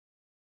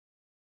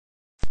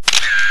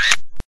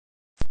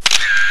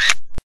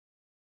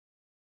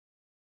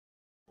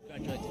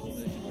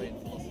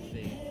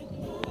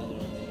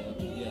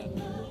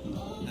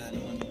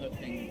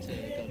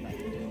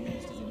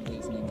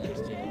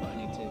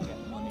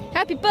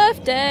Happy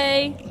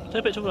birthday! Take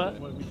a picture of that.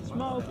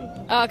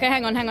 Oh, okay,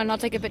 hang on, I'll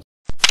take a picture.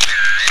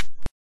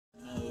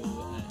 How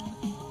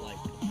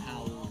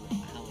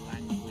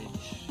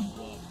language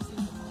works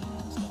and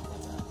stuff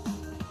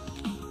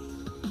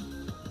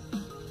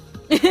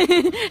like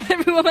that.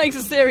 Everyone makes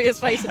a serious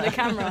face in the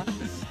camera.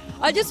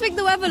 I just think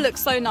the weather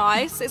looks so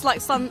nice. It's like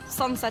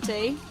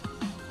sunsetty.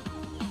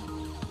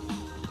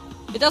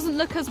 It doesn't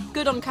look as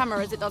good on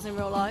camera as it does in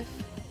real life.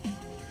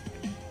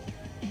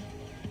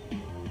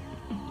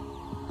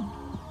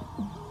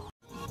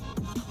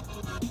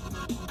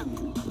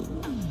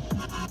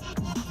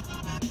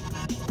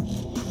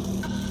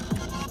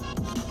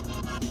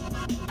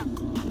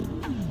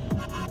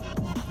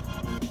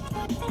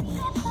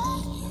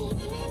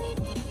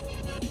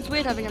 It's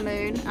weird having a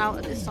moon out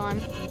at this time.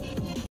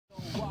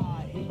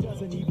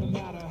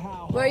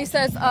 Where he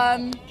says,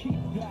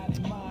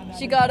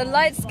 she got a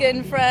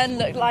light-skinned friend,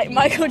 looked like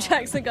Michael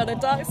Jackson, got a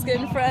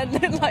dark-skinned friend,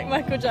 looked like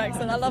Michael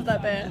Jackson. I love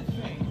that bit.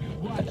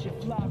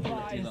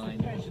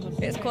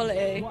 It's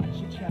quality.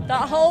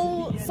 That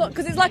whole song,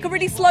 because it's like a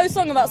really slow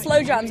song about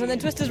slow jams, and then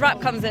Twista's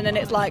rap comes in and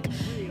it's like...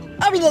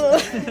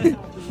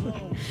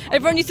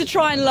 Everyone used to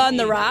try and learn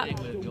the rap.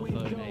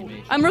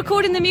 I'm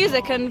recording the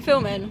music and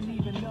filming.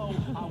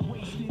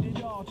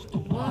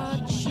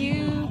 Watch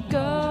you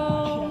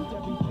go.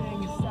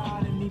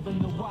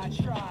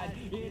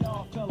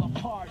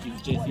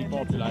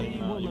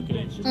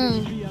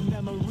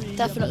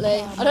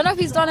 Definitely. I don't know if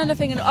he's done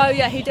anything. Oh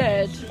yeah, he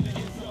did.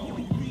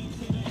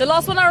 The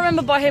last one I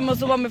remember by him was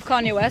the one with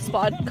Kanye West,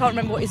 but I can't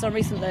remember what he's done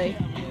recently.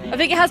 I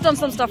think he has done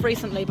some stuff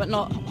recently, but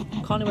not.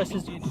 Kanye West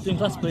is doing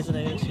Glastonbury, isn't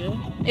he, this year?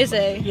 Is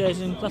he? Yeah,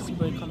 he's in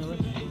Glastonbury, Kanye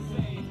West.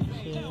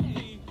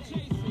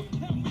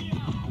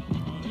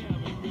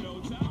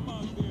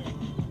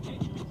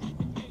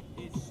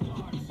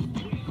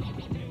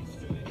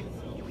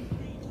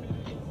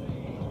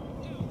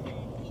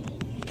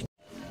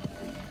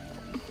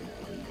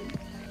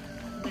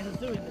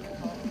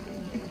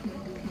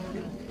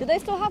 Do they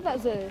still have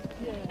that zoo?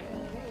 Yeah.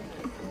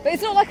 But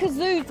it's not like a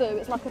zoo,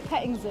 it's like a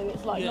petting zoo.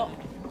 It's like not.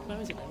 Where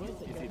is it?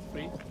 Is it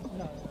free?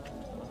 No.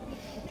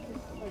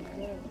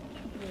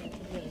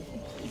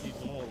 Is it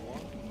small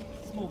one?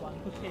 Small one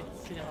for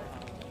kids, yeah.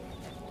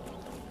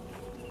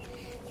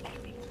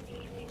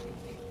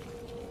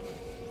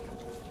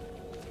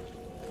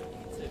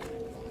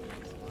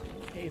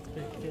 It's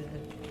big, yeah.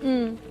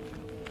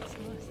 That's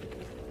nice.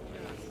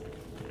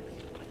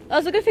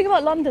 That's a good thing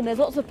about London, there's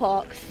lots of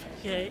parks.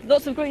 Yeah.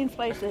 Lots of green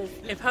spaces.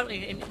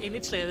 Apparently in Italy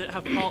they don't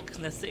have parks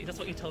in their city, that's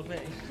what you told me.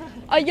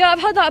 Yeah,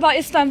 I've heard that about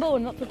Istanbul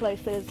and lots of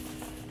places.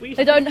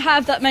 They don't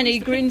have that many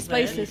green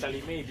spaces.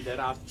 Maybe there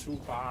are 2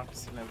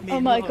 parks. Oh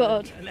my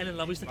god. And Ellen,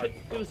 we used to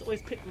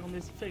always pick on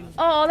these things.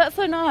 Oh, that's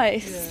so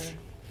nice. Yeah.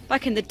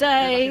 Back in the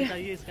day. Yeah, back in the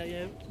day, years ago,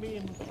 yeah. Me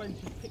and my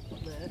friends used to pick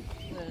up there.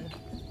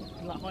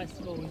 Yeah. In like high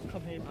school, we used to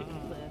come here and pick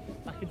up there.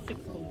 Back in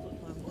 6th school,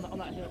 on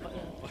that hill back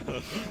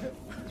there.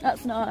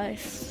 That's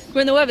nice.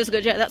 When the weather's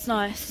good, yeah, that's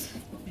nice.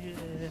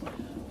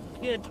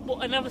 Yeah,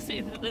 what another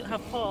city that don't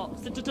have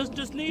parks?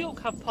 Does New York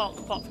have parks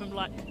apart from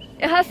like?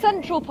 It has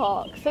Central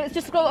Park, so it's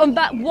just got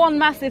one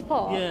massive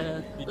park.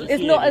 Yeah.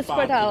 It's not as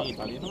spread out.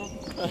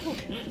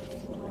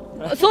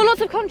 I saw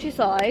lots of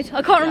countryside.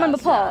 I can't remember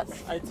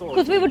parks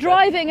because we were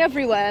driving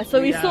everywhere,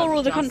 so we saw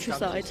all the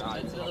countryside.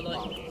 Like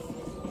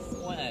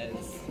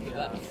squares,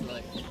 that's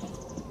like.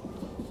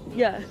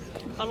 Yeah.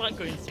 I like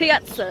green space.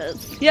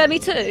 Piazzas. Yeah, me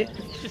too.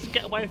 Just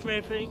get away from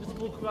everything, just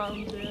walk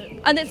around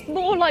it. And it's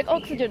more like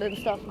oxygen and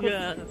stuff.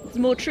 Yeah. There's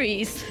more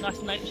trees.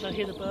 Nice nature,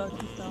 hear the birds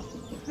and stuff.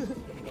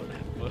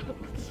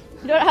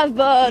 You don't have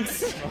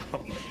birds.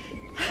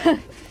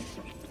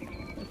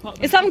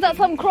 It sounds like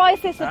some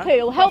crisis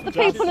appeal. Help the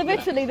people of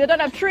Italy. They don't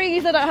have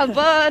trees, they don't have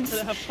birds. They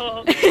don't have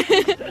parks.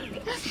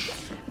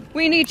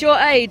 We need your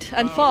aid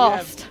and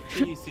fast.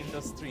 Trees in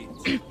the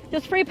streets.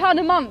 Just £3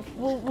 a month.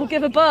 We'll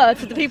give a bird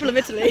to the people of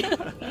Italy.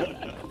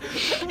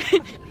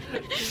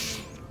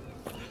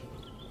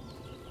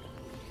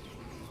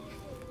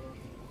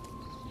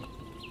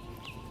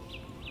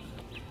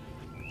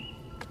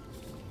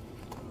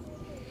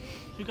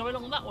 We go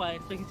along that way,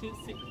 so you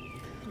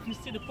can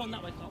see the pond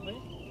that way, can't we?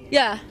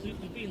 Yeah.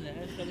 We've been there,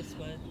 let's go this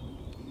way.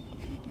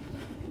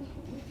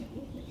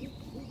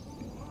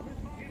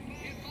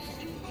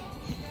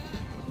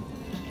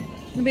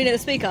 I've been at the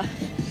speaker.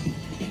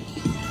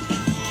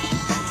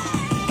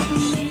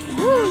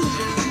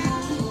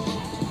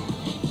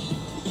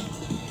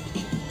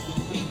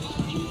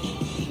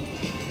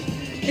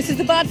 This is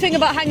the bad thing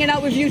about hanging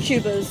out with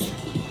YouTubers.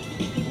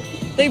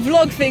 They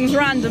vlog things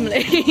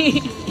randomly.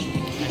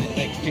 It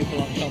makes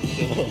people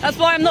uncomfortable. That's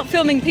why I'm not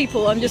filming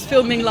people, I'm just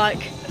filming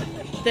like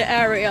the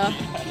area.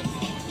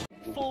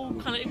 Full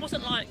kind of, it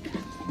wasn't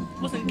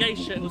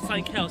geisha, it was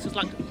something else. It was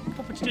like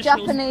proper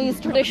traditional. Japanese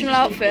traditional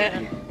outfit.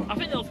 Yeah. I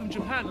think they were from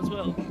Japan as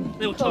well.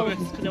 They were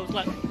tourists because there was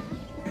like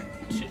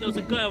there was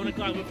a girl and a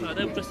guy with her.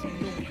 They were dressed in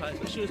normal clothes,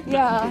 but she was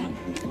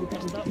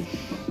dressed up.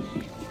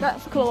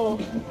 That's cool.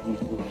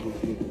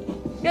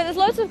 Yeah, there's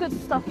loads of good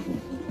stuff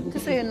to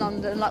see in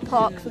London, like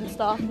parks and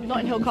stuff.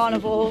 Notting Hill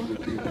Carnival.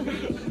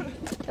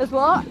 As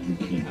what?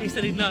 He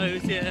said he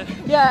knows, yeah.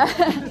 Yeah.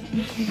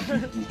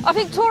 I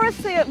think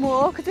tourists see it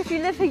more, because if you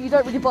live here, you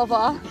don't really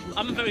bother.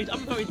 I'm a very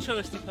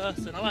touristy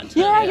person. I like to.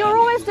 Yeah, you're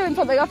always doing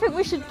something. I think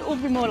we should all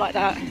be more like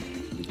that. I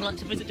like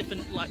to visit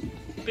different like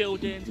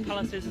buildings,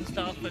 palaces and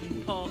stuff,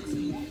 and parks,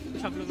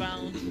 and travel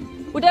around.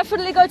 We'll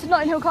definitely go to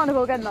Notting Hill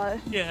Carnival again, though.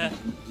 Yeah,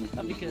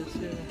 that'd be good.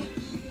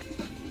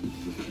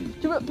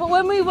 Yeah. But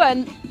when we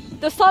went,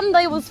 the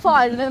Sunday was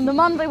fine, and then the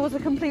Monday was a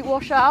complete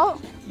washout,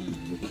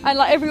 and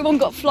like everyone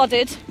got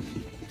flooded.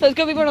 So it's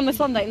gonna be one on the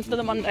Sunday instead of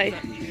the Monday.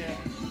 Yeah.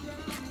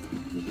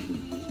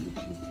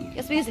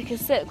 This music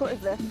is sick. What is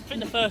this? I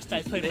think the first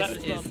day played better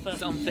as well. This is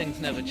Some Things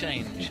Never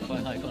Change by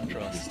High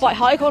Contrast. By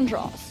High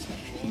Contrast.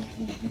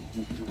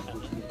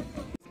 It's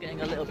getting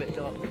a little bit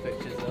dark, the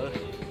pictures though.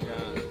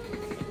 Yeah.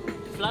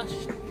 Flash.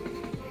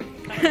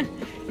 Have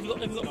you got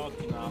Not enough.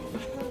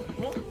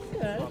 what?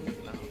 Yeah. Not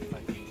enough.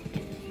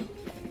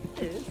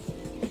 It is.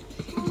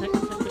 Take a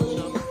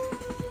picture.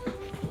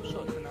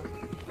 Shot's enough.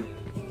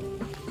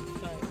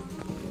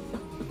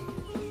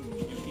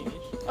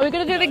 Are we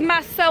gonna do a big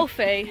mass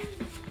selfie?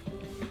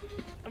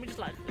 I mean, just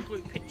like a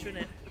group picture in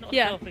it, not a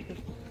Yeah. selfie, because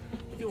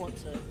if you want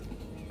to.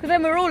 Because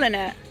then we're all in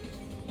it.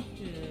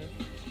 Yeah.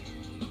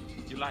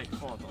 You like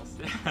photos?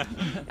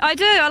 I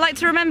do. I like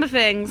to remember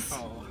things.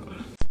 Oh.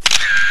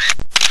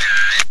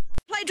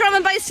 Play drum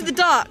and bass to the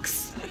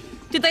ducks.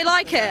 Did they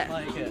like it?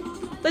 Like it.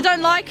 They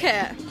don't like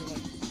it.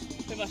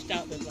 They rushed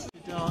out there, like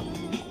dark.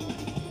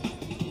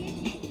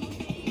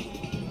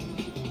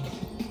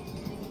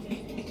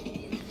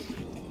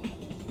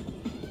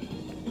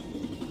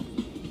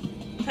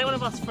 Take one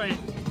of us free.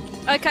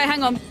 Okay,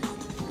 hang on.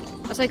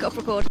 I'll take it off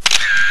record.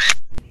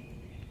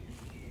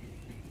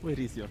 Where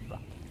is your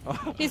stuff?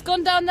 He's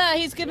gone down there.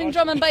 He's giving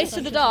drum and bass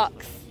to the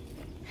ducks.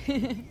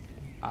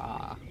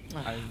 Ah.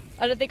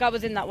 I don't think I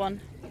was in that one.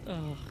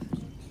 Oh.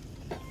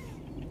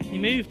 You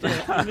moved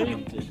it. You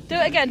moved it. Do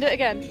it again. Do it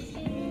again.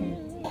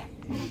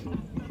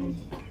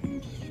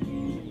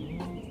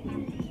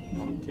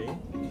 Okay.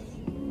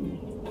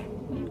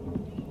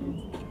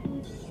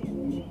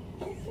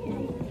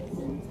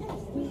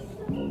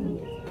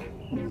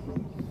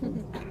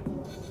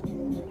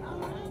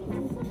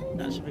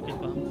 That should be a good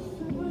one.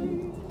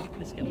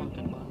 Let's get one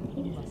good one.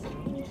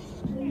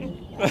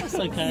 That's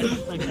okay.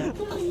 That's okay.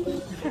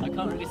 I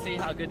can't really see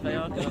how good they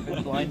are because I've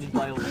been blinded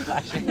by all the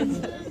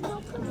flashes.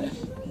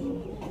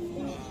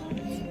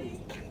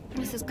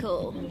 This is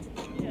cool.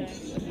 Yeah.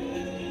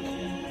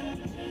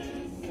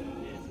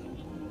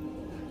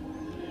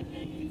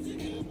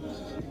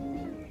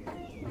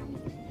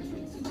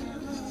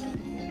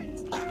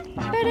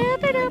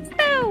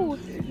 Ba-da-ba-da-bow.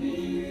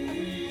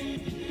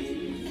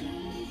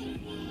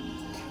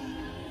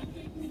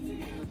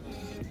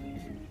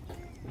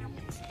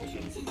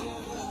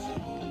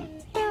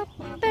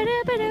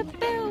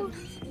 Ba-da-ba-da-bow.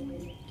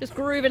 Just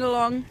grooving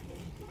along.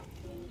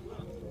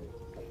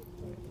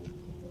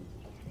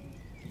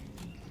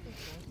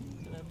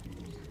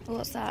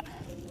 What's that?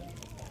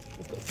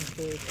 We've got some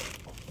food.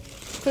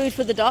 Food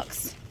for the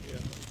ducks.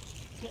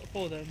 It's not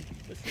for them.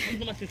 It's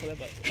not much for them,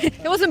 but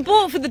It wasn't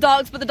bought for the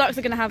ducks, but the ducks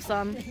are going to have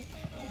some.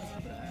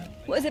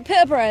 What is it?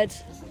 Pita bread?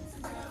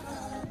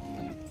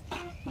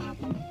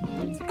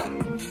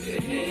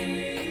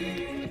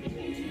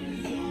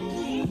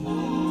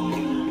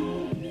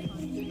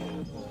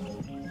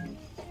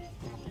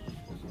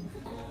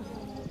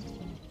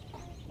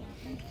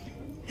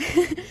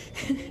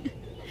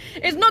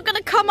 It's not going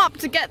to come up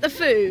to get the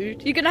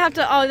food. You're going to have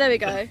to... Oh, there we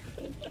go.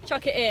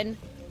 Chuck it in.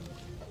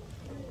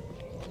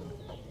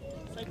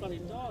 so bloody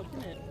dark,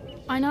 isn't it?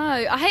 I know.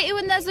 I hate it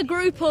when there's a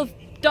group of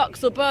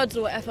ducks or birds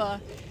or whatever,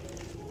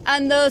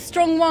 and the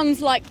strong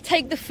ones like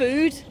take the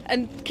food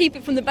and keep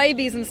it from the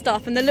babies and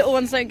stuff, and the little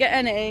ones don't get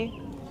any.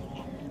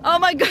 Oh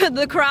my god,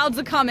 the crowds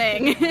are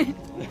coming.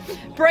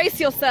 Brace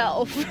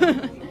yourself.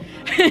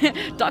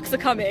 Ducks are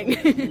coming.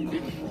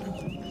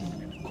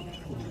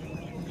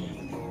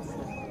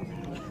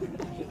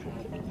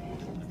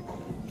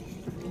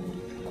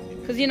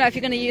 Because you know, if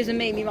you're going to use a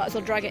meme, you might as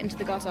well drag it into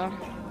the gutter.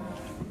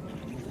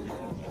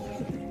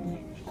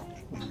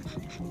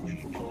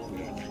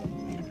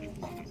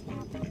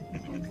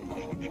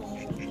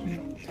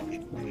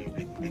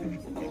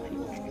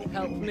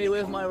 Help me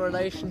with my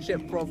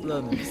relationship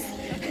problems.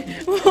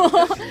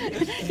 What?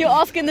 You're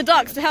asking the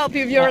ducks to help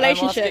you with your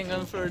relationship? I'm asking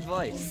them for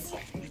advice.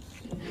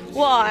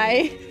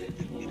 Why?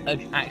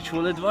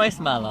 Actual advice,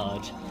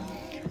 Mallard.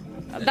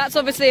 That's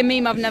obviously a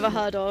meme I've never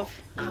heard of.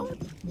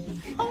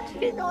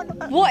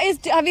 What is?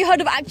 Have you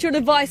heard of actual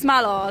advice,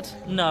 Mallard?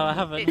 No, I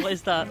haven't. What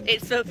is that?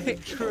 It's a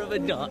picture of a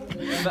duck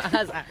that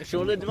has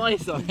actual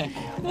advice on it.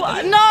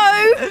 What?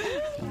 No!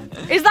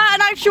 Is that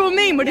an actual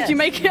meme, or did you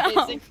make it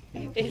up?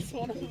 It's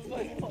one of the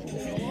most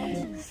popular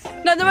ones.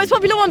 No, the most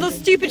popular ones are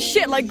stupid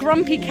shit like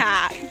Grumpy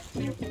Cat.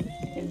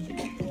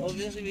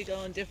 Obviously, we go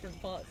on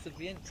different parts of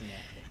the internet.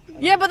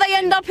 Yeah, but they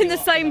end up in the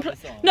same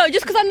place. No,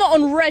 just because I'm not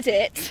on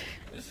Reddit.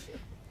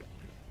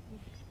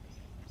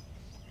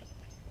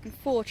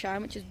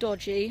 4chan, which is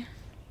dodgy.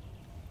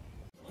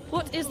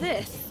 What is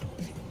this?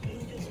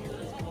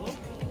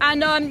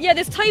 And yeah,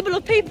 this table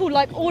of people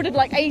like ordered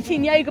like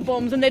 18 Jaeger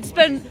bombs, and they'd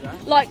spent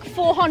like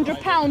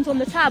 £400 on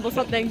the tab or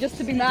something just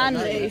to be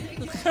manly.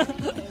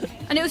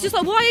 And it was just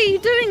like, why are you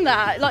doing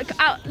that? Like,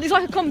 it's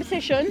like a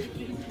competition.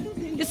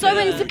 You're so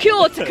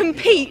insecure to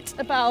compete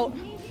about.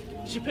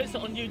 She puts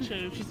it on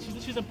YouTube.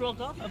 She's a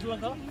blogger.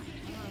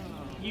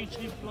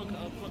 YouTube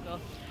blogger.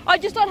 I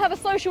just don't have a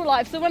social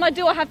life, so when I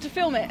do, I have to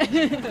film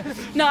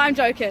it. No, I'm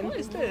joking. What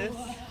is this?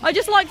 I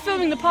just like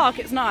filming the park.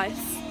 It's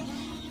nice.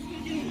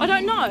 I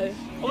don't know.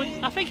 Oh,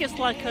 I think it's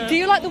like a... Do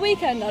you like The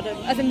Weeknd, Adam?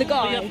 As in the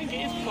guy? Yeah, I think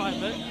it is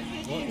private.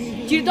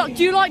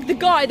 Do you like the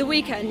guy, The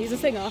Weeknd? He's a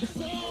singer.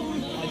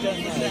 I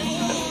don't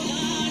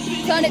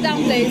know. Turn it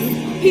down,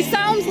 please. He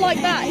sounds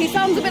like that. He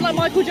sounds a bit like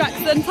Michael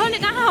Jackson. Turn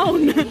it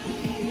down.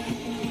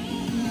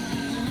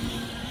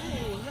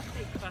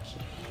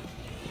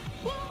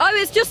 Oh,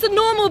 it's just a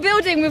normal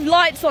building with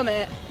lights on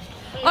it.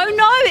 Oh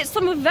no, it's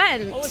some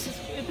event.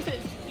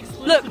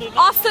 Look,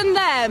 us and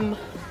them.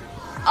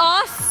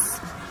 Us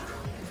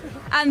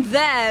and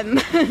them.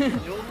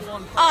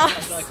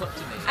 Us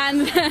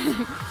and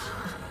them.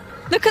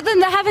 Look at them,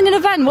 they're having an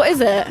event. What is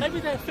it?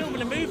 Maybe they're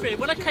filming a movie.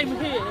 When I came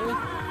here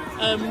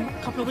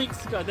a couple of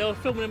weeks ago, they were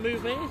filming a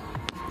movie.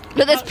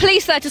 Look, there's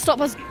police there to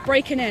stop us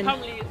breaking in.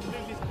 Apparently the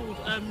movie's called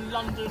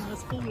London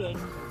Has Fallen.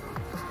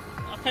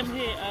 I came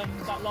here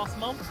about last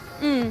month.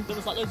 There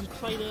was like loads of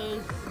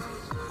trailers.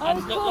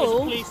 And cool. loads of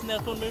police in there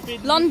for a movie.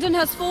 London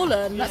Has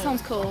Fallen. That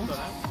sounds cool.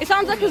 It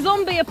sounds like a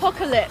zombie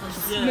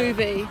apocalypse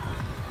movie.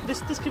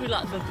 This could be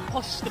like the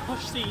posh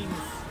scenes.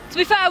 To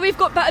be fair, we've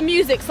got better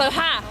music, so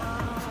ha!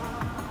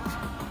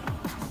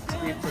 To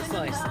be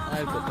precise,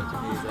 I've got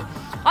better music.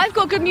 I've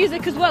got good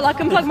music as well. I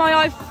can plug my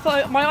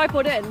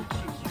iPod in.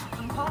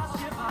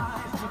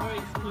 It's a very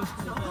exclusive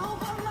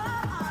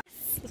event.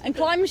 And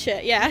climb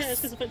shit, Yeah, yes.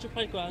 it's just a picture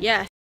playground.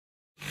 Yes.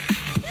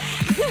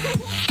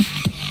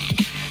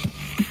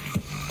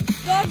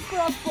 Dog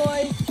grub,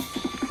 boys.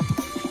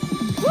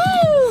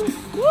 Woo!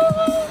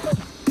 Woo!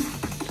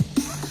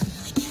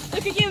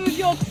 Look at you with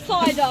your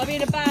cider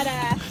being a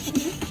badass.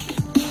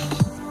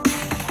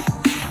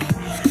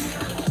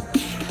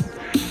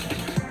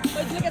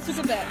 Let's look at some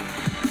of it.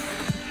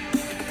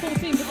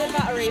 14%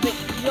 battery, but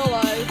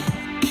YOLO.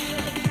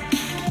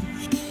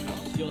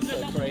 You're so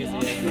crazy.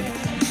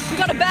 We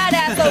got a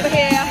badass over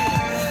here.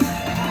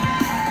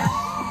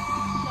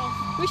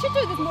 We should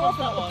do this more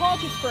often. The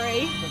park is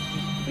free.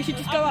 We should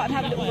just go out and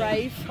have a little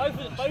rave. Both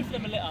of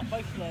them are lit up, both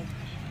of them.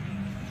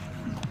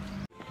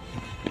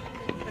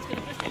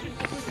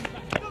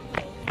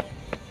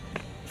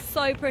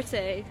 So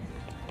pretty.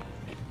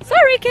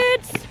 Sorry,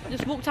 kids. I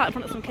just walked out in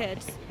front of some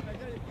kids.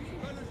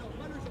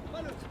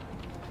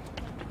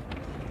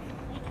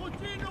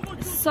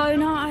 So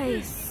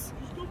nice.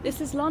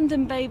 This is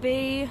London,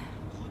 baby.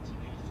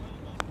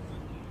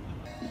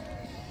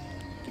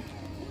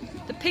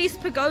 The Peace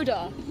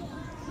Pagoda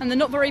and the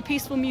not very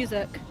peaceful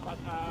music.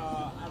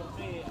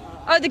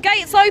 Oh, the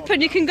gate's open,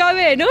 you can go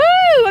in.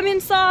 Ooh, I'm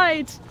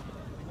inside.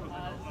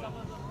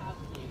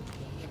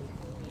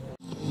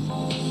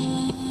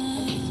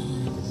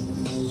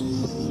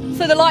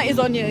 So the light is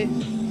on you.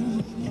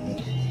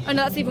 Oh no,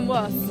 that's even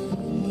worse.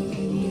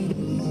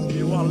 If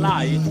you want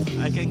light,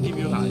 I can give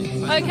you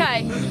light.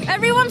 Okay,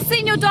 everyone's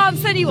seen your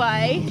dance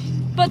anyway,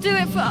 but do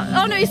it for...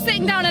 Oh no, he's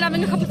sitting down and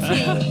having a cup of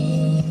tea.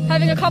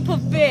 Having a cup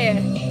of beer.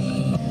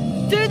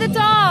 Do the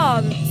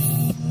dance.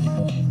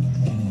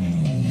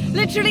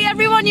 Literally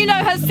everyone you know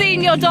has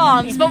seen your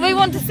dance, but we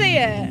want to see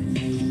it.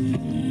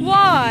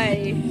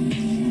 Why?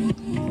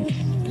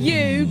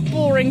 You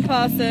boring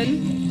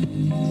person.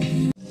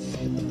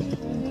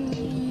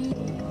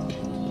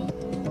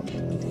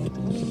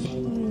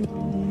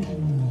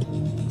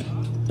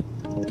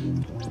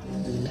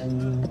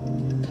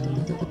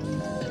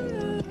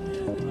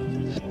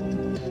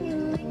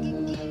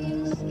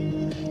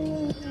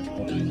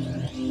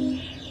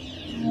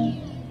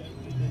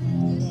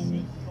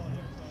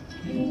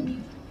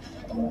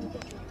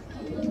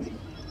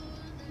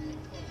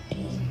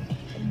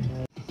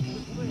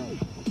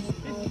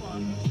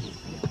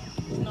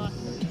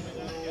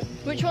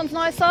 Which one's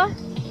nicer?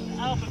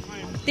 Albert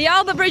Bridge. The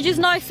Albert Bridge is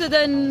nicer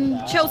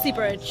than Chelsea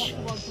Bridge.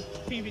 The one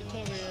Queen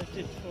Victoria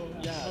did for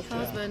her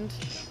Husband.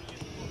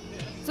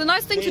 It's a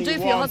nice thing to do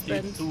for your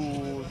husband.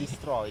 To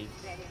destroy.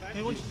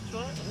 They wanted to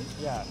try it?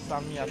 Yeah,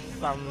 some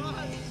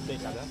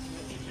decades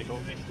ago.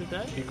 Did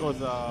they? Because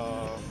it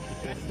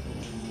was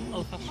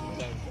Old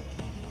fashioned.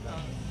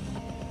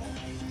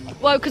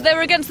 Well, because they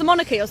were against the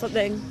monarchy or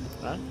something.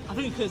 Huh? I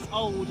think because it's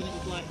old and it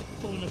was like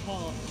falling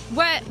apart.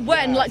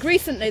 When? Like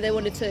recently they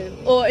wanted to?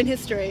 Or in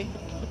history?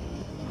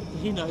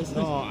 He knows.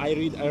 No, I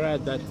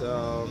read that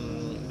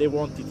they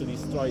wanted to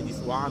destroy this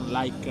one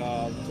like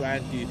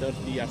 20,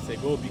 30 years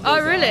ago because Oh,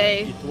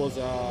 really? It was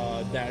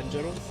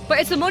dangerous. But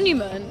it's a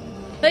monument.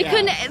 They Yeah,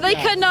 can You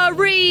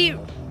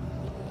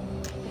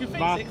can fix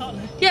But- it, can't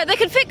they? Yeah, they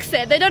can fix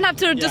it. They don't have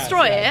to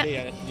destroy it.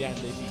 Yeah,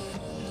 they did.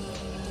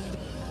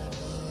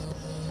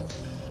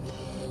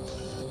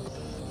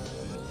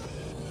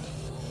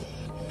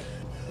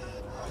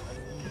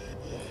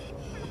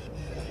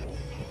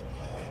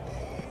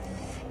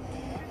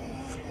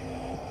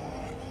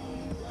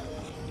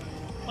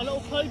 My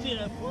little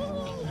podium.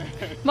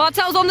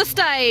 Martell's on the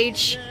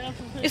stage. Yeah.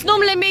 It's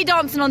normally me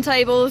dancing on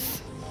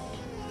tables.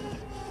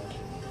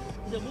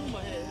 There's a warmer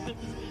here.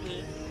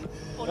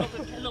 Oh, a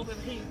little bit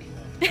of heat.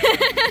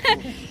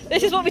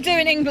 This is what we do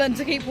in England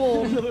to keep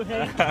warm.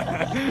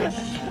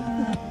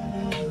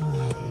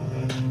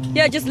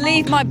 Yeah, just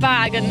leave my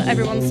bag and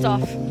everyone's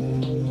stuff.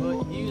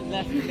 Well, you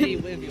left me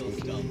with your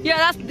stuff.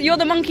 Yeah, you're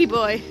the monkey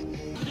boy.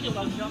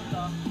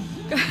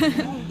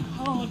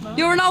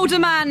 You're an older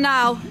man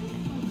now.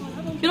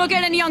 You're not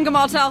getting any younger,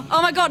 Martell.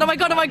 Oh my god, oh my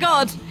god, oh my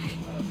god.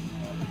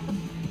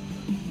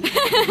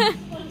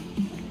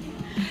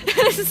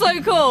 This is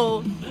so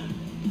cool.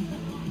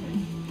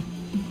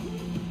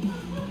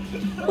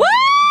 Woo!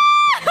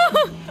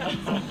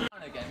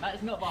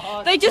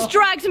 They just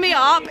dragged me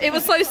up. It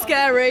was so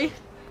scary.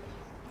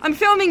 I'm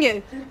filming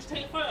you.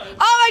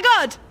 Oh my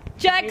god!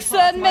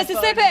 Jackson,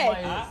 Mississippi.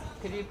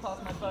 Could you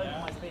pass my phone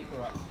and my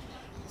speaker up?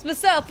 It's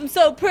myself, I'm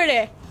so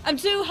pretty. I'm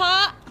too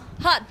hot.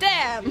 Hot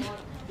damn.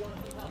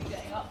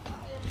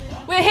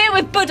 We're here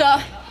with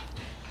Buddha.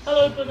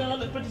 Hello,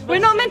 Buddha. We're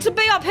not meant to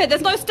be up here.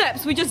 There's no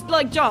steps. We just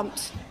like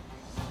jumped.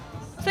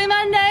 Say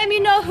my name,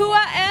 you know who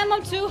I am.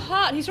 I'm too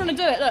hot. He's trying to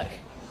do it, look.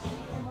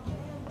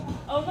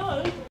 Oh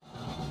no.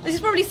 This is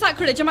probably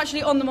sacrilege. I'm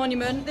actually on the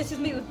monument. This is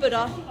me with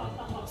Buddha.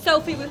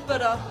 Selfie with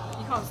Buddha.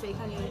 You can't see,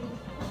 can you?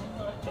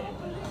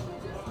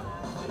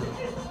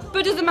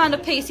 Buddha's a man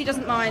of peace. He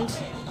doesn't mind.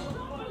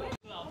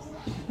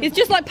 He's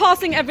just like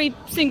passing every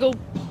single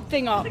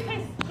thing up.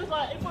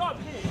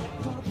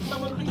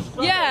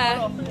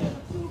 Yeah.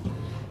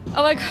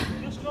 Oh my god.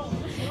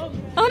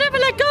 I'll never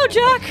let go,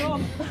 Jack.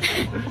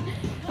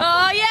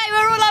 Oh yeah,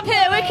 we're all up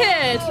here.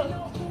 Wicked.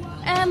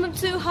 And I'm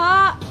too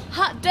hot.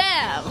 Hot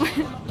damn.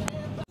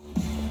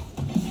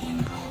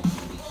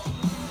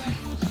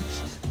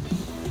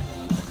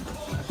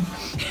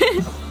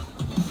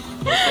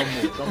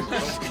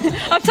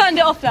 I've turned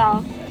it off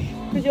now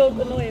because you're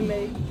annoying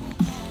me.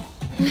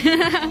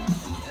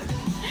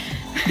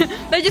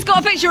 They just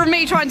got a picture of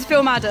me trying to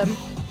film Adam.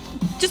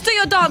 Just do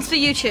your dance for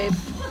YouTube.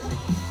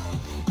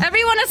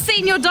 Everyone has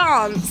seen your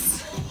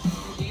dance.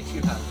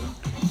 YouTube hasn't.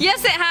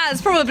 Yes, it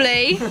has,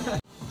 probably.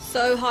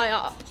 So high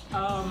up.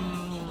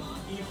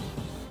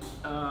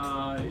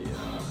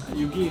 If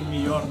you give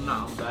me your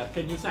number,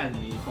 can you send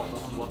me photo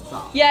on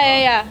WhatsApp?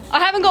 Yeah. I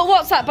haven't got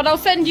WhatsApp, but I'll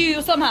send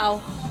you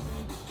somehow.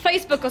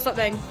 Facebook or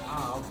something.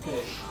 Ah,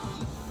 okay.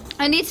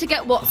 I need to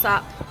get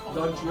WhatsApp.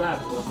 Don't you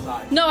have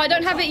WhatsApp? No, I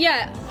don't have it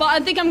yet, but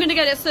I think I'm going to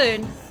get it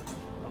soon.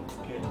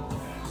 Okay.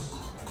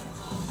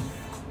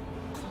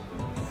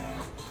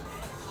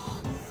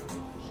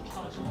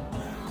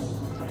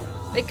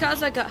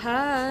 Because I got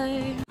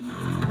high.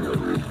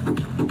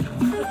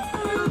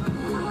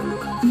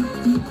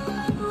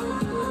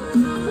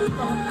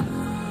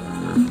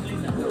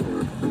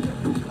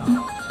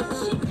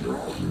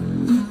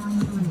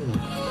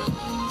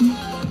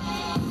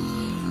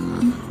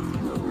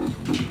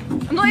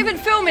 I'm not even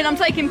filming, I'm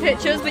taking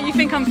pictures, but you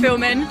think I'm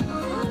filming.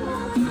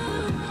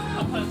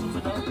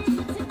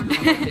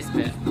 This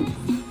bit.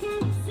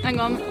 Hang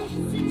on.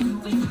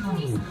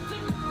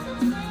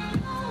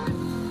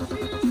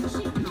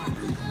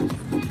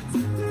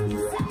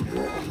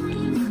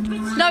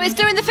 No, it's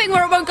doing the thing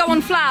where it won't go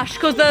on flash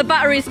because the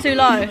battery's too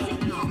low.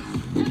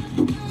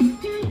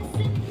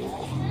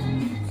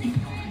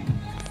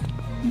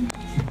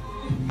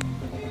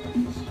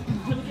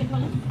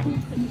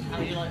 How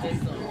do you like this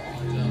song?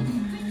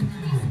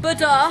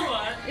 Buddha.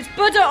 It's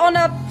Buddha on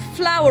a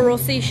flower or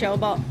seashell,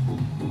 but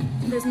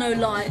there's no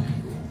light.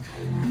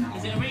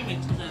 Is it a remix?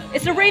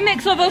 It's a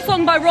remix of a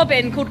song by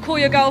Robin called Call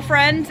Your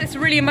Girlfriend. It's a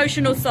really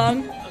emotional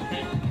song.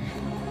 Okay.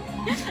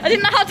 I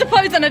didn't know how to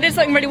pose and I did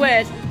something really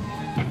weird.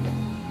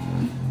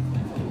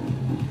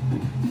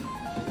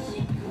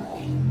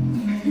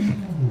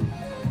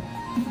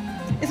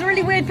 It's a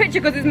really weird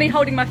picture because it's me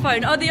holding my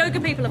phone. Oh, the yoga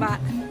people are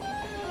back.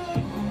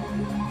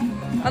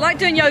 I like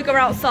doing yoga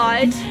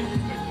outside.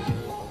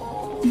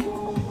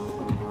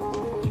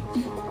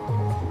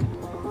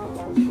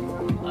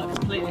 I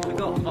completely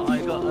forgot, but I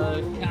got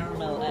a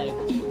caramel egg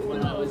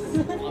when I was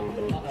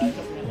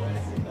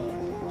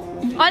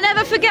I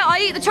never forget, I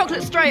eat the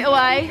chocolate straight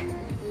away.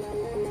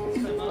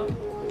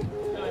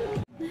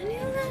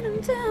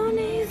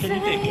 Can you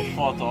take a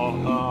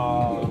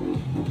photo